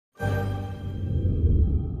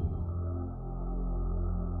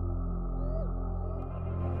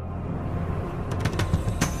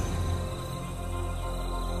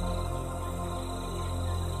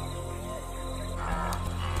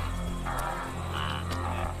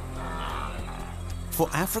For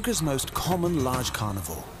Africa's most common large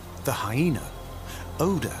carnivore, the hyena,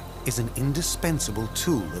 odor is an indispensable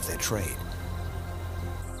tool of their trade.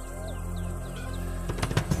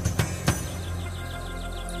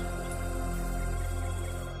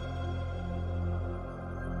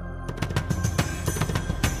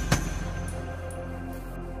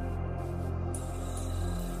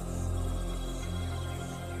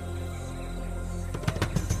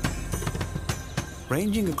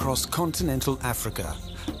 Ranging across continental Africa,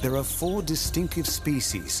 there are 4 distinctive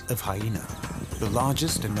species of hyena, the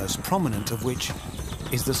largest and most prominent of which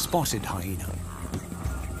is the spotted hyena.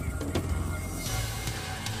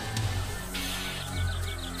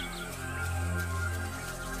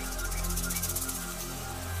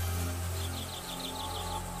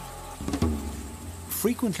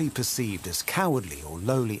 Frequently perceived as cowardly or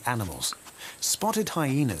lowly animals, spotted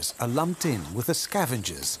hyenas are lumped in with the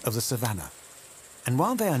scavengers of the savannah. And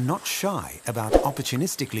while they are not shy about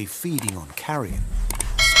opportunistically feeding on carrion,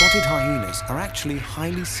 spotted hyenas are actually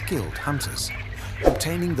highly skilled hunters,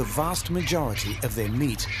 obtaining the vast majority of their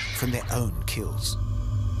meat from their own kills.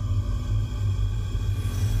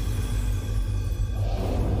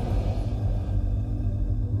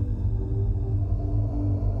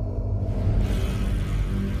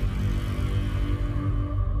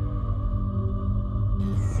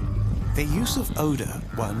 Their use of odor,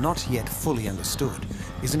 while not yet fully understood,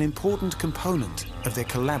 is an important component of their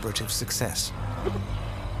collaborative success.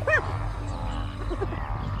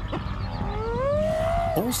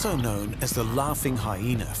 Also known as the laughing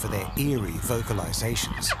hyena for their eerie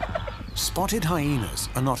vocalizations, spotted hyenas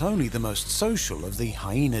are not only the most social of the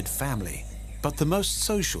hyaenid family, but the most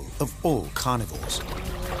social of all carnivores.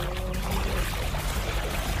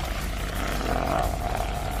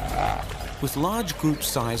 With large group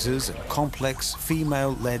sizes and complex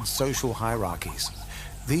female-led social hierarchies,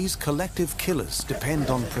 these collective killers depend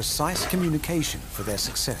on precise communication for their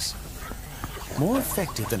success. More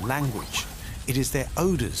effective than language, it is their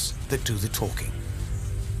odors that do the talking.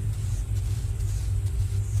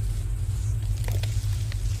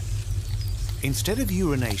 Instead of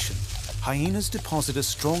urination, hyenas deposit a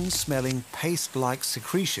strong-smelling paste-like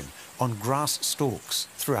secretion on grass stalks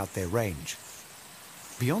throughout their range.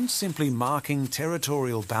 Beyond simply marking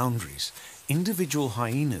territorial boundaries, individual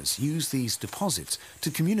hyenas use these deposits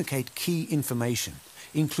to communicate key information,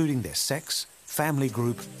 including their sex, family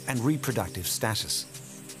group, and reproductive status.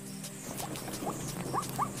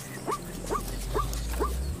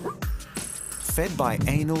 Fed by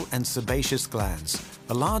anal and sebaceous glands,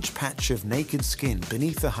 a large patch of naked skin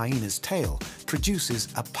beneath the hyena's tail produces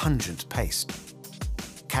a pungent paste.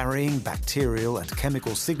 Carrying bacterial and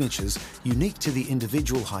chemical signatures unique to the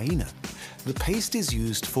individual hyena, the paste is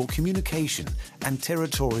used for communication and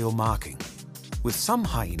territorial marking, with some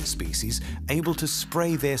hyena species able to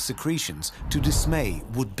spray their secretions to dismay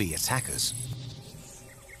would-be attackers.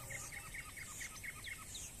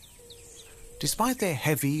 Despite their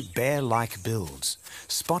heavy, bear-like builds,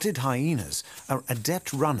 spotted hyenas are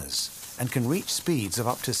adept runners and can reach speeds of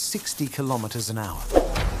up to 60 kilometers an hour.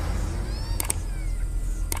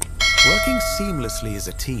 Working seamlessly as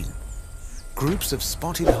a team, groups of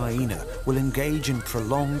spotted hyena will engage in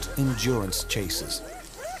prolonged endurance chases,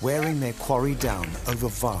 wearing their quarry down over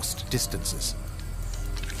vast distances.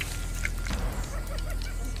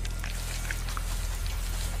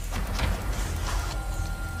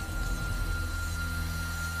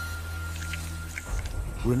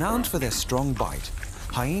 Renowned for their strong bite,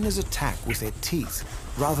 hyenas attack with their teeth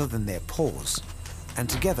rather than their paws, and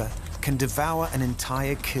together can devour an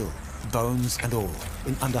entire kill, bones and all,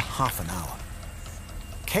 in under half an hour.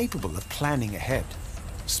 Capable of planning ahead,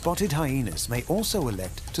 spotted hyenas may also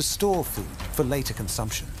elect to store food for later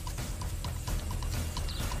consumption.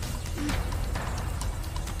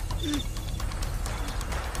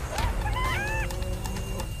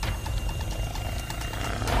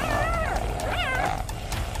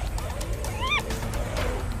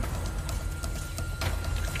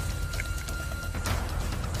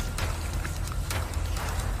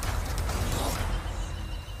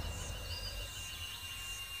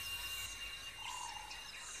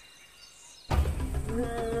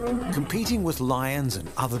 Competing with lions and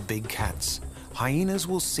other big cats, hyenas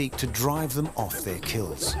will seek to drive them off their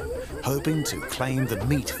kills, hoping to claim the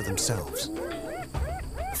meat for themselves.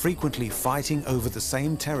 Frequently fighting over the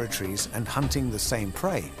same territories and hunting the same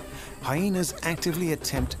prey, hyenas actively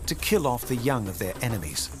attempt to kill off the young of their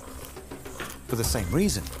enemies. For the same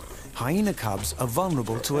reason, hyena cubs are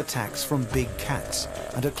vulnerable to attacks from big cats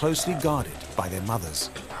and are closely guarded by their mothers.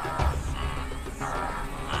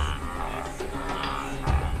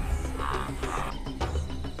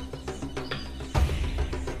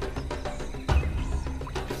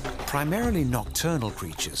 Primarily nocturnal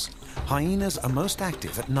creatures, hyenas are most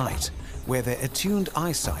active at night, where their attuned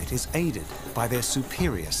eyesight is aided by their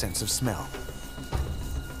superior sense of smell.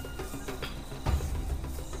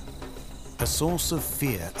 A source of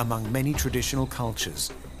fear among many traditional cultures,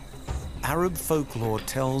 Arab folklore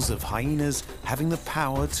tells of hyenas having the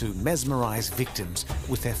power to mesmerize victims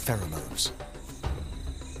with their pheromones.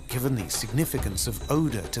 Given the significance of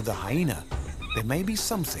odor to the hyena, there may be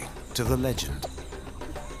something to the legend.